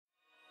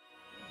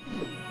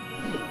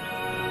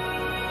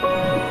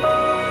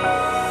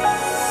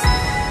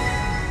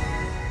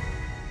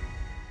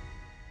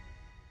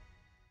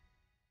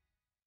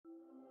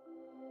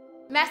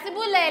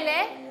Masibulele.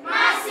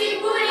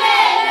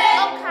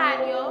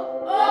 Okanyo.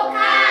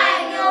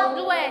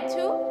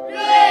 Luetu.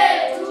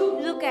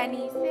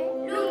 Lukanise.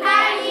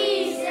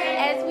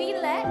 As we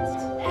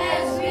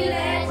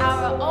let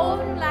our own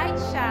light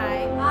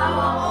shine.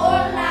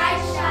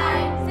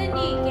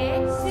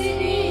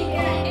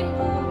 Sinike.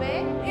 Imvume.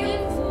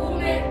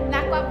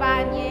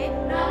 Nakwabanye.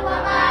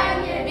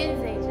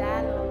 Benze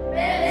jalo.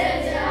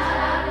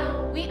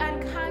 We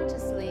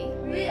unconsciously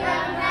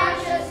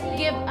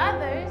give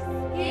others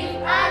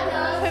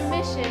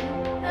permission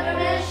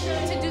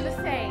to do the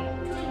same.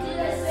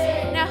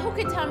 Now, who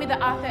could tell me the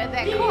author of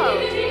that quote?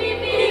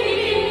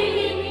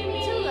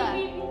 Thula,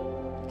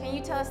 can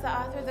you tell us the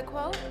author of the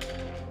quote?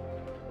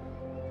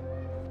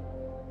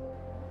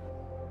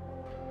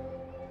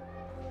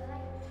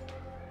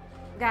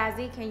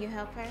 Ghazi, can you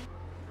help her?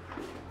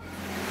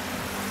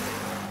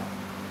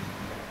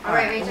 All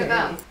right, Rachel,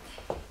 go.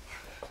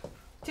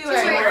 Two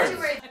words.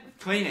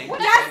 Cleaning.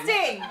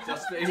 Dusting.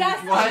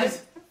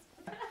 What?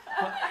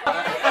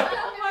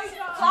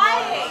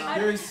 Flying.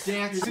 There's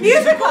dancing.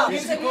 Musical. Okay.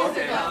 Singing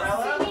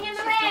in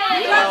the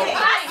rain. You're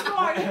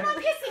not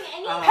kissing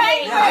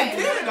anything. I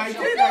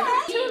did.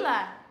 Thula,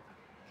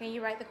 can you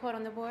write the quote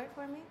on the board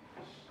for me?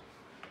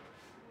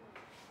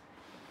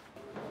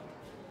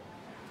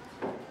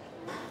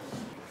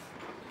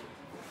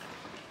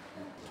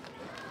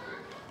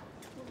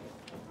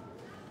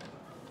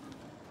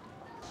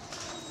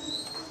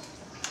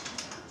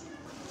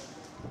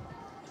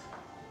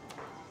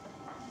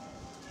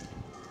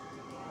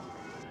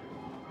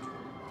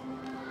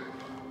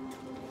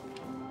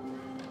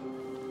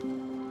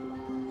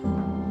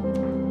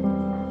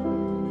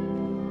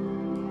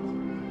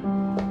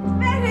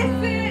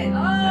 Medicine.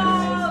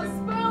 Oh,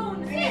 spoon.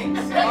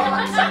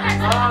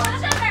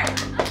 Sugar.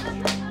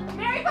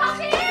 Mary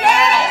Poppins.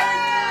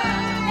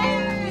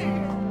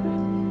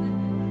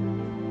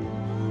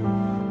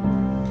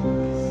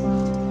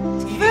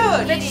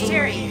 Food.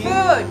 Vegetarian.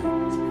 Food.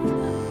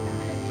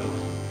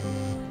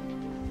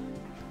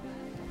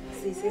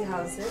 Cece,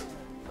 how's it?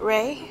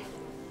 Ray,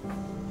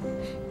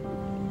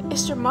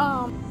 it's your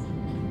mom.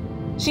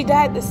 She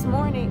died this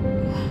morning.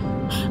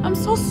 I'm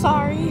so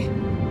sorry.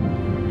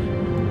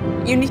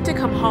 You need to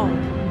come home.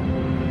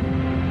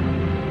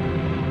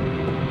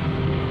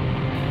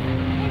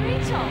 Hey,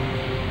 Rachel.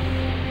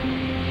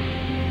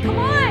 Come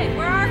on.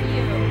 Where are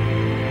you?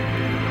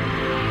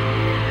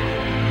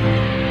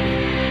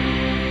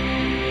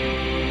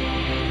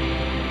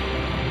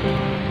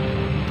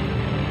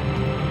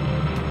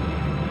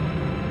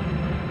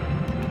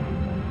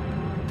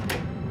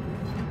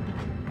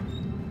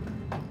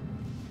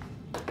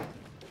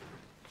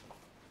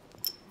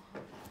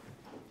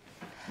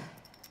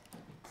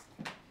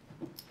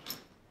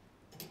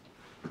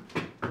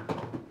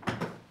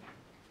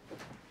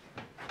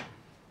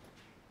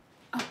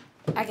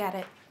 I got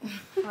it.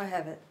 Oh, I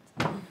have it.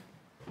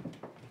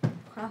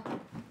 Huh?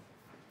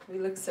 We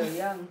look so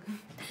young.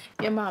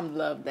 Your mom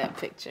loved that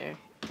picture.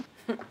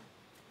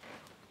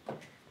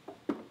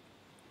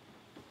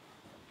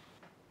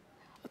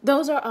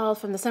 Those are all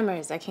from the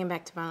summers I came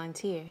back to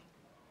volunteer.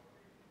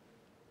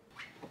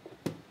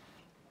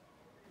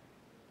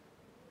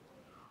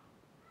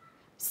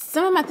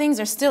 Some of my things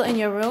are still in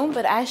your room,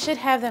 but I should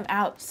have them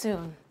out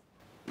soon.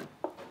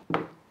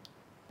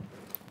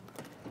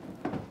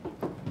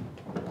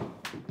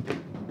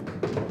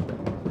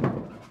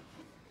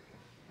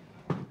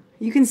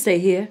 You can stay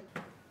here.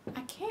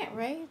 I can't,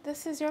 Ray.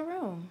 This is your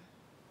room.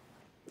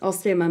 I'll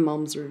stay in my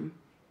mom's room.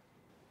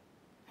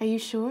 Are you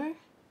sure?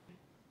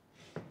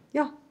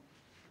 Yeah.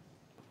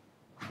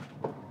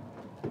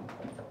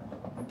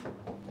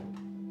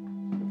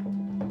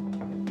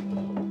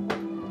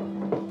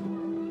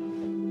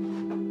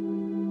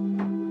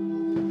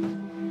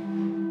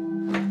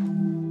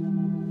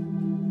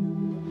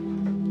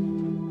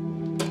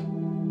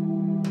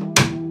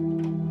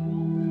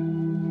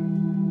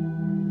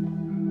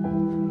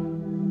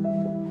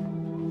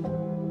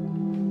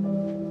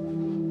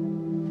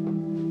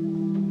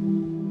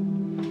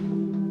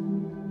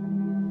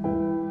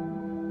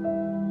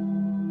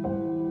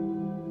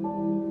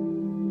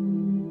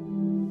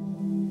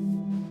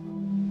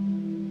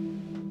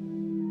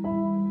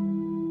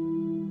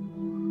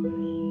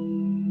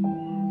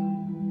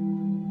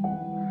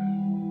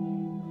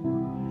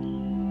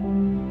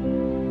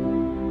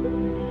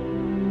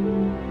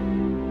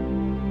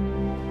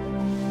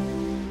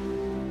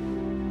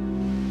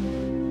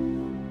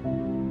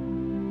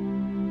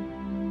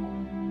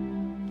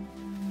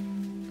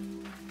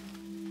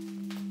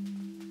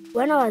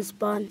 When I was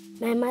born,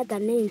 my mother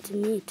named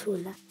me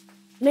Thula.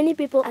 Many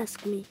people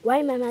ask me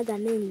why my mother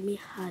named me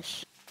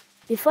Hush.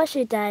 Before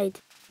she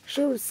died,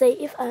 she would say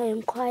if I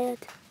am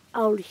quiet,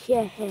 I will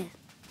hear her.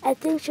 I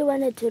think she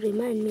wanted to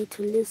remind me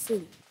to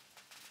listen.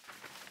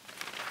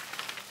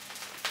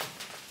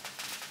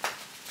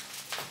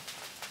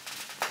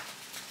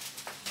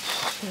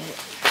 Shit.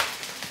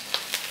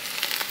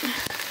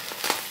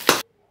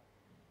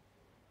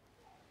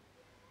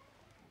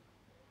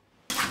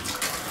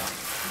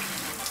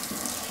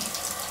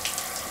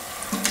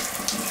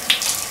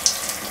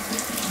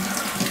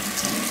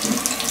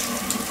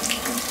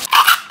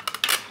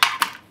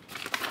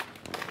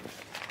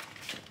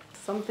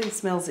 Something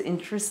smells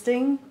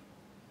interesting.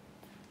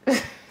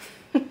 You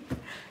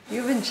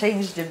haven't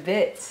changed a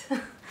bit.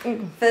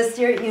 First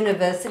year at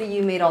university,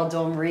 you made our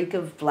dorm reek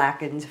of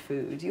blackened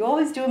food. You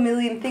always do a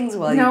million things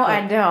while you cook. No,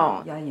 I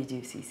don't. Yeah, you do,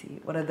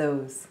 Cece. What are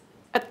those?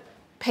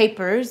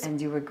 Papers.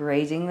 And you were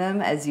grading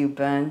them as you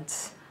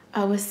burnt.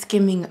 I was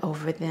skimming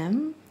over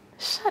them.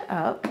 Shut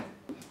up.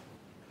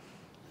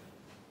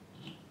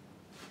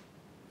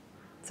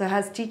 So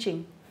how's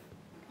teaching?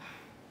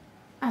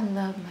 I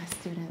love my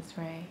students,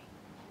 Ray.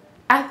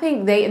 I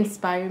think they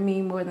inspire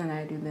me more than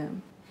I do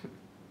them.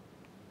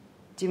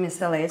 Do you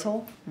miss LA at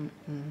all?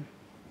 Mm-mm.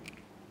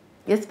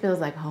 This feels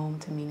like home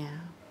to me now.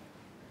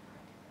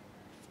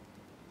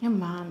 Your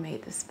mom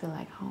made this feel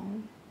like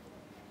home.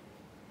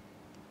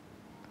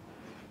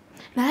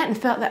 And I hadn't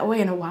felt that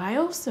way in a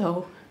while,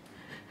 so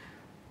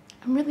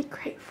I'm really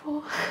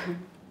grateful. Oh,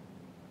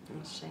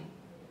 shame.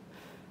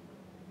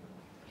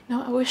 You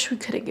know, I wish we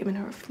could have given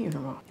her a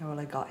funeral. Yeah, well,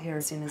 I got here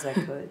as soon as I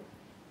could.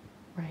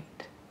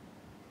 Right.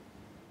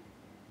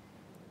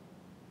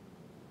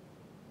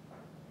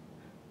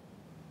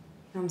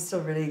 I'm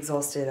still really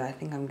exhausted. I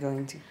think I'm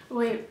going to...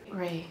 Wait,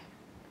 Ray.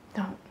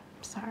 Don't. I'm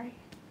sorry.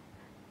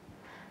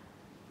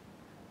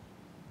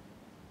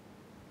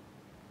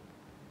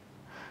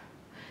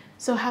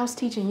 So how's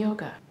teaching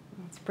yoga?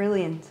 It's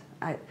brilliant.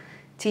 I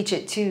teach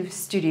at 2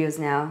 studios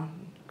now.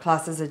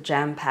 Classes are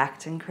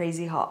jam-packed and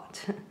crazy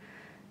hot. It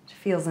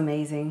feels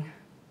amazing.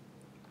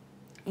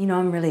 You know,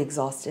 I'm really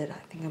exhausted. I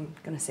think I'm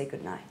gonna say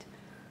goodnight.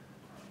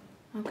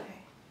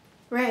 Okay.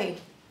 Ray.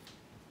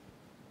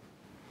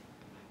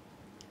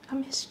 I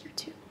missed you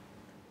too.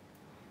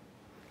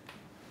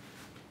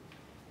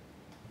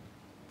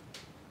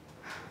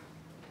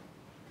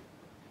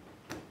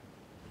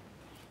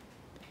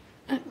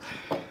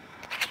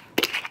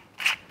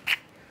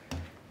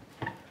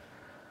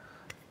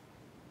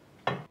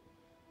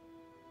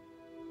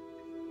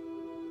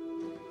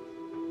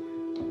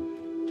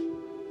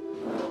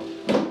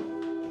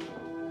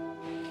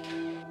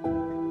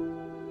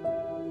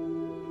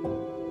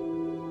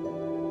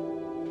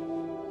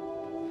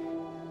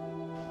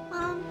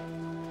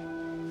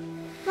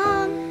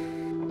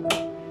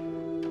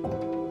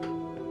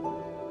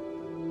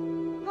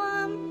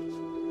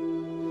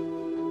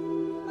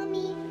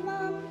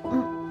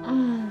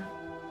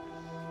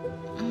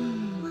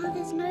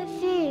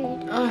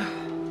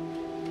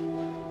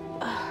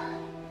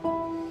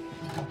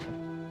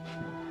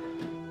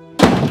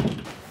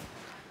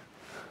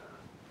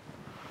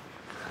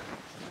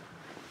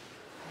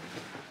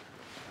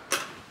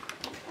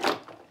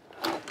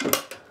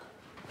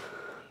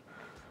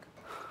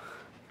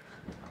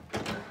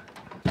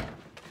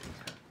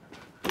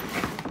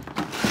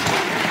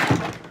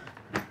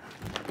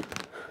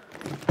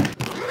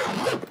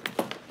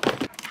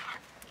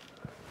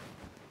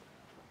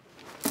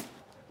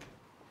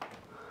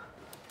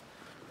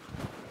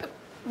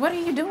 What are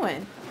you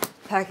doing?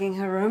 Packing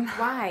her room.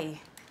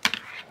 Why?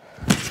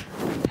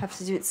 Have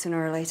to do it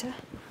sooner or later.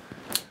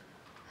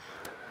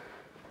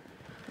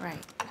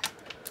 Right.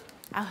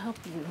 I'll help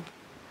you.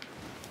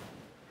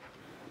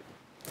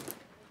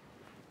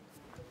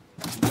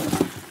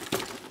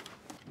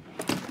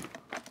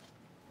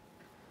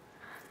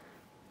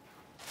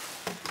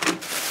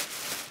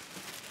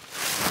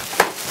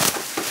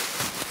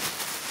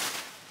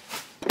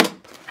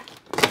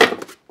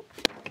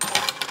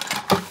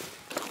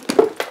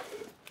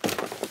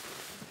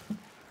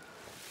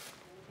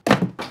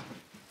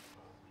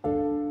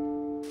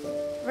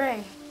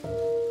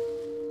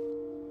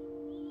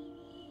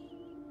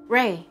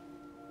 Ray,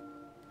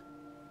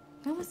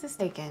 when was this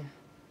taken?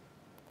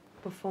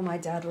 Before my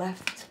dad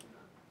left.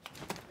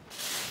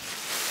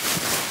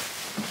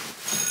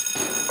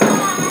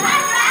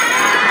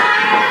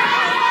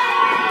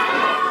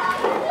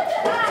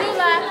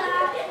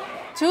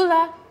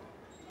 Thula,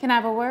 can I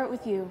have a word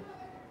with you?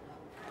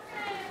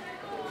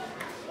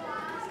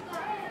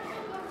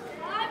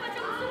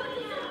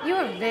 You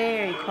were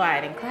very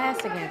quiet in class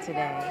again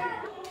today.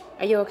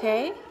 Are you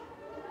okay?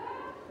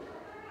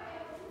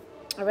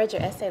 I read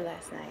your essay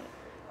last night.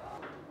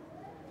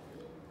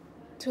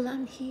 Thula,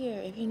 I'm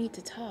here if you need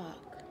to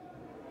talk.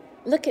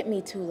 Look at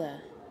me, Thula.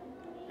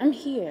 I'm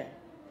here.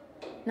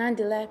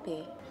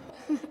 Nandilapi.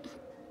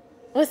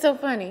 What's so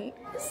funny?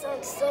 It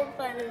sounds so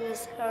funny,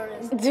 Miss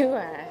Harris. Do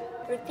I?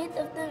 Repeat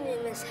after me,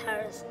 Miss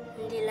Harris.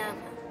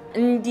 Ndilapa.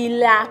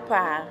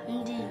 Ndilapa.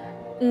 Ndi.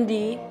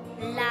 Ndi.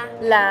 La.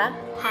 La.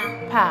 Pa.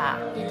 Pa.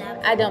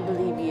 Ndilapa. I don't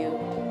believe you.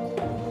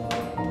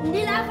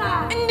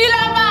 Ndilapa.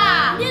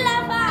 Ndilapa.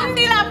 Ndilapa.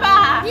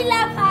 Ndilapa.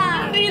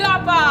 Ndilapa.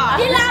 Ndilapa.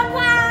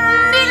 Ndilapa.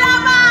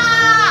 Ndilapa.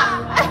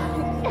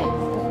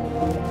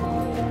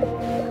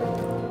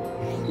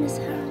 Miss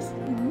Harris.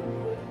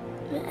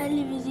 May I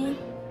live with you?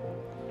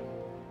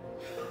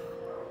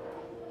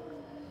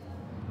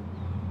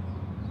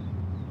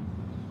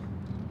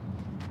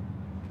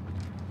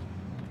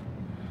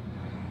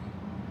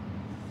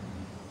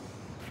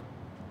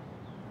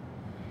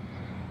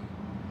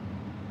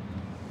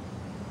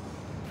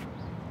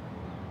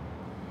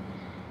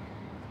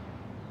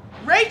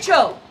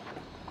 Rachel!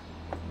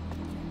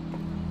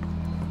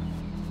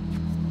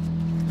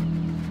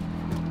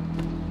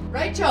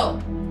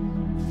 Rachel!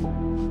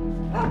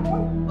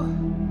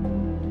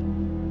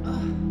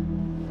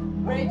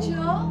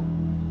 Rachel?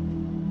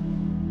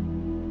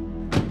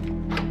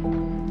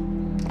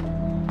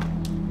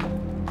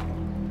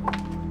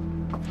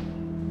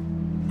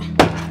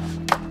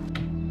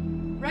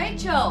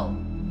 Rachel!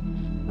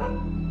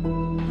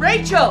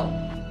 Rachel!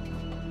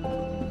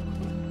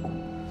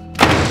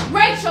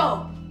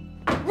 Rachel!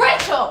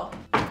 Rachel!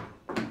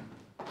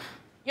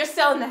 You're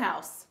still in the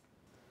house.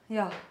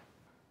 Yeah.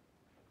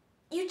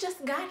 You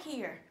just got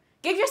here.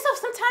 Give yourself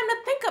some time to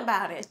think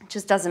about it. It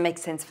just doesn't make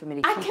sense for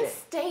me to I keep can it.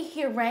 stay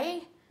here,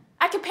 Ray.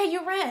 I can pay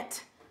your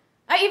rent.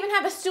 I even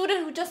have a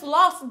student who just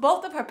lost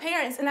both of her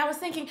parents, and I was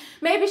thinking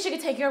maybe she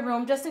could take your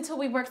room just until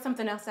we work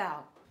something else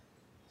out.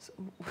 So,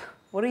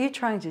 what are you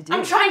trying to do?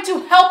 I'm trying to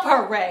help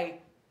her,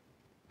 Ray.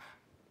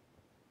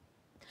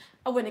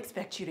 I wouldn't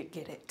expect you to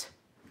get it.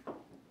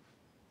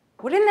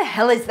 What in the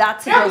hell is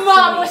that supposed to mean? Your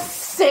mom was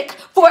sick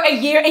for a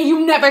year and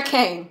you never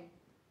came.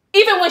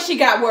 Even when she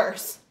got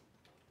worse.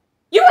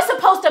 You were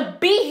supposed to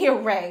be here,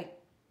 Ray.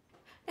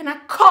 And I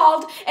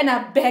called and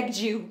I begged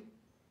you.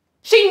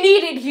 She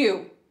needed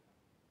you.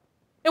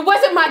 It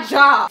wasn't my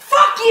job.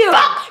 Fuck you!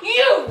 Fuck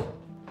you!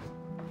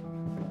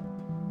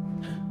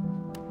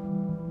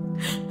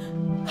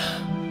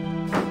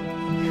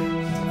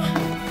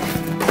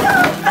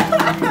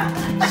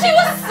 She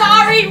was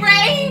sorry,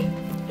 Ray.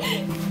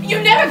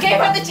 You never gave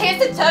her the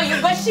chance to tell you,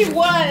 but she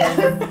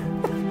was.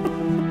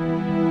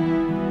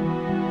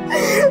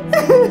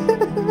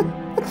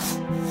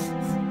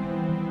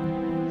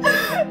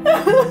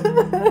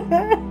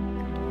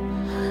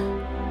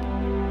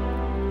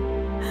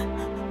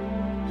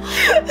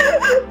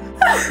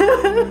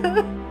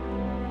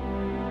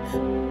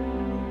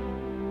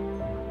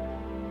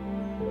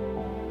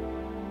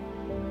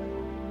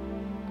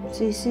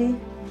 Cece,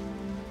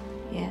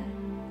 Yeah.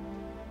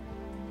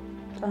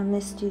 I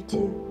missed you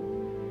too.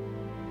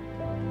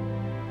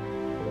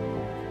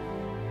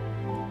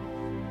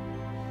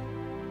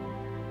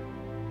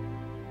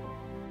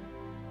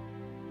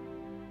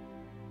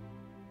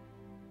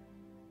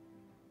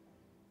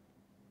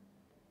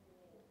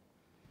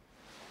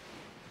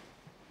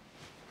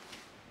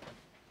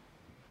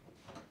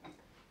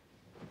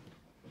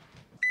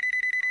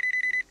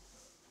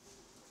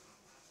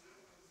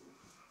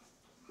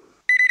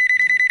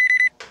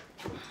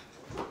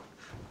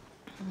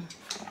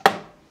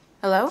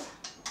 Hello?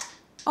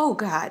 Oh,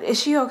 God,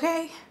 is she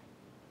okay?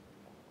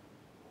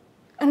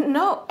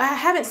 No, I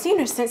haven't seen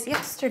her since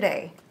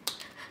yesterday.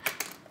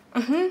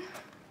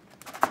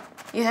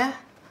 Yeah?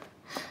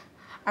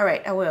 All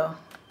right, I will.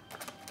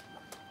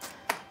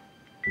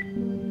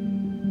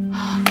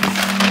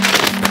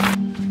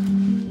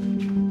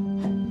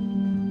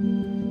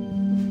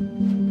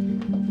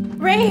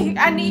 Ray,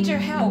 I need your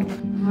help.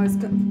 I was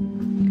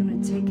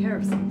gonna take care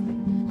of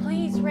something.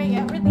 Please, Ray,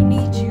 I really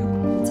need you.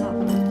 What's up?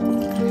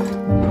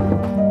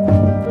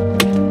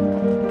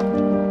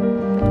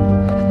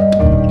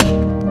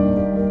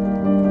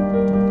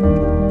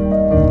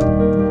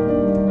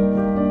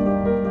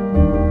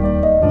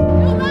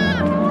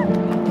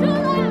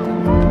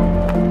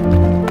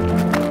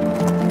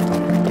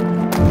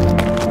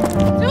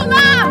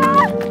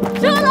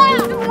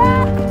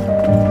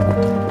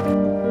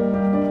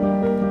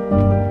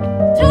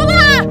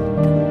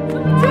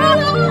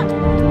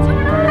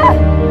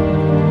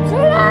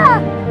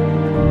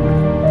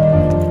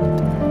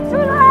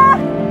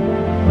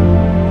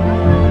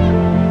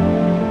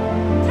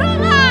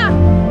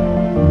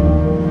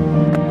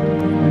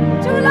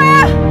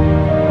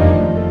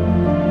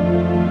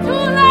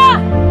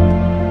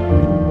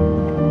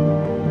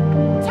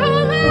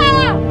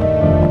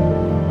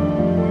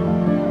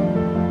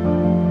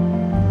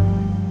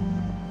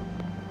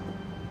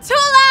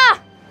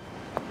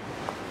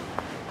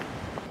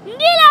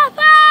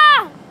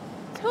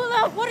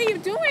 What are you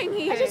doing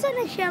here? I just want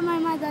to hear my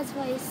mother's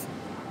voice.